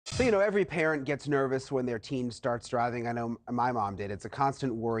So, every parent gets nervous when their teen starts driving. I know my mom did. It's a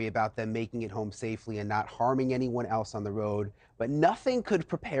constant worry about them making it home safely and not harming anyone else on the road. But nothing could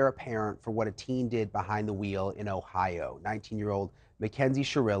prepare a parent for what a teen did behind the wheel in Ohio. 19-year-old Mackenzie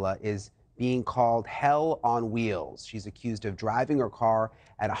Shirilla is being called hell on wheels. She's accused of driving her car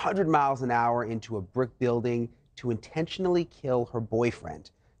at 100 miles an hour into a brick building to intentionally kill her boyfriend.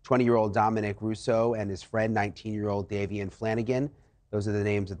 20-year-old Dominic Russo and his friend, 19-year-old Davion Flanagan. Those are the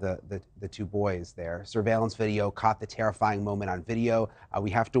names of the two boys there. Surveillance video caught the terrifying moment on video. We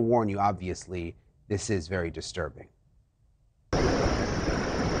have to warn you, obviously, this is very disturbing.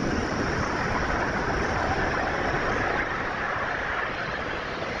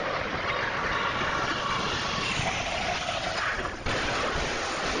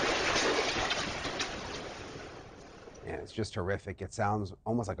 It's just horrific. It sounds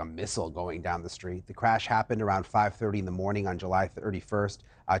almost like a missile going down the street. The crash happened around 5:30 in the morning on July 31st,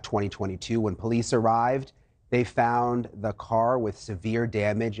 2022. When police arrived, they found the car with severe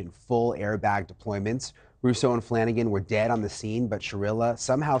damage and full airbag deployments. Russo and Flanagan were dead on the scene, but Shirilla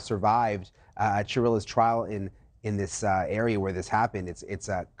somehow survived at Shirilla's trial in this area where this happened. It's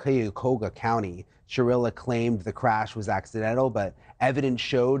Cuyahoga County. Shirilla claimed the crash was accidental, but evidence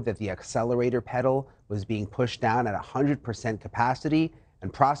showed that the accelerator pedal was being pushed down at 100% capacity,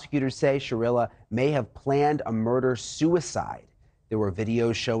 and prosecutors say Shirilla may have planned a murder-suicide. There were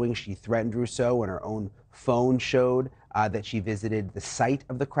videos showing she threatened Russo, and her own phone showed that she visited the site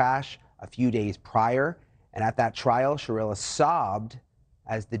of the crash a few days prior. And at that trial, Shirilla sobbed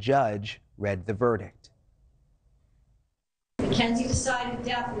as the judge read the verdict. Mackenzie decided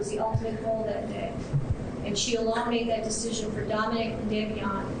death was the ultimate goal that day, and she alone made that decision for Dominic and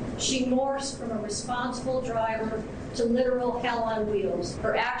Davion. She morphed from a responsible driver to literal hell on wheels.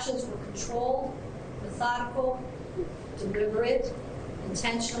 Her actions were controlled, methodical, deliberate,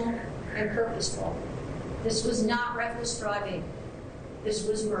 intentional, and purposeful. This was not reckless driving. This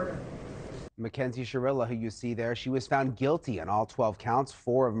was murder. Mackenzie Shirilla, who you see there, she was found guilty on all 12 counts,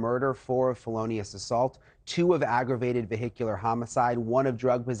 4 of murder, 4 of felonious assault, 2 of aggravated vehicular homicide, 1 of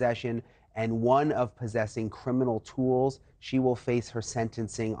drug possession, and 1 of possessing criminal tools. She will face her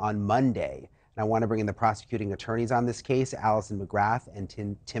sentencing on Monday. And I want to bring in the prosecuting attorneys on this case, Allison McGrath and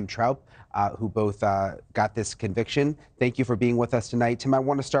Tim Troup, who both got this conviction. Thank you for being with us tonight. Tim, I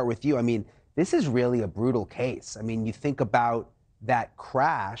want to start with you. I mean, this is really a brutal case. I mean, you think about that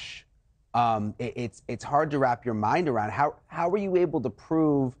crash. It's hard to wrap your mind around. How were you able to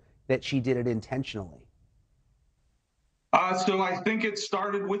prove that she did it intentionally? So I think it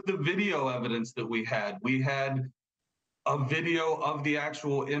started with the video evidence that we had. We had a video of the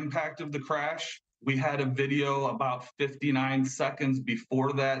actual impact of the crash. We had a video about 59 seconds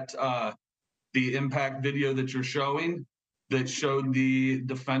before that, the impact video that you're showing, that showed the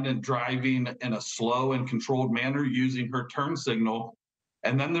defendant driving in a slow and controlled manner using her turn signal.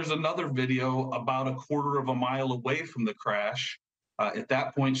 And then there's another video about a quarter of a mile away from the crash. At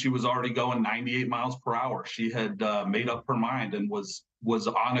that point, she was already going 98 miles per hour. She had made up her mind and was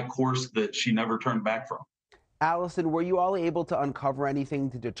on a course that she never turned back from. Allison, were you all able to uncover anything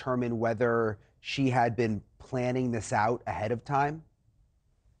to determine whether she had been planning this out ahead of time?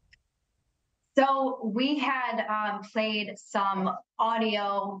 So we had played some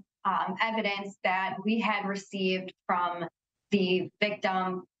audio evidence that we had received from the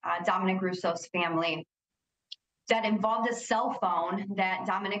victim, Dominic Russo's family, that involved a cell phone that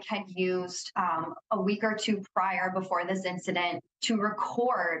Dominic had used a week or 2 prior before this incident to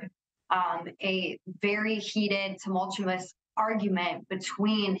record a very heated, tumultuous argument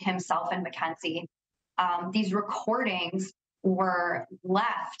between himself and Mackenzie. These recordings were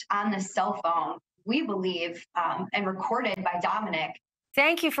left on the cell phone, we believe, and recorded by Dominic.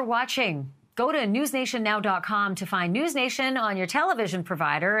 Thank you for watching. Go to newsnationnow.com to find NewsNation on your television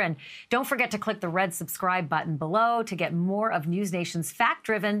provider. And don't forget to click the red subscribe button below to get more of NewsNation's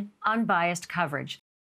fact-driven, unbiased coverage.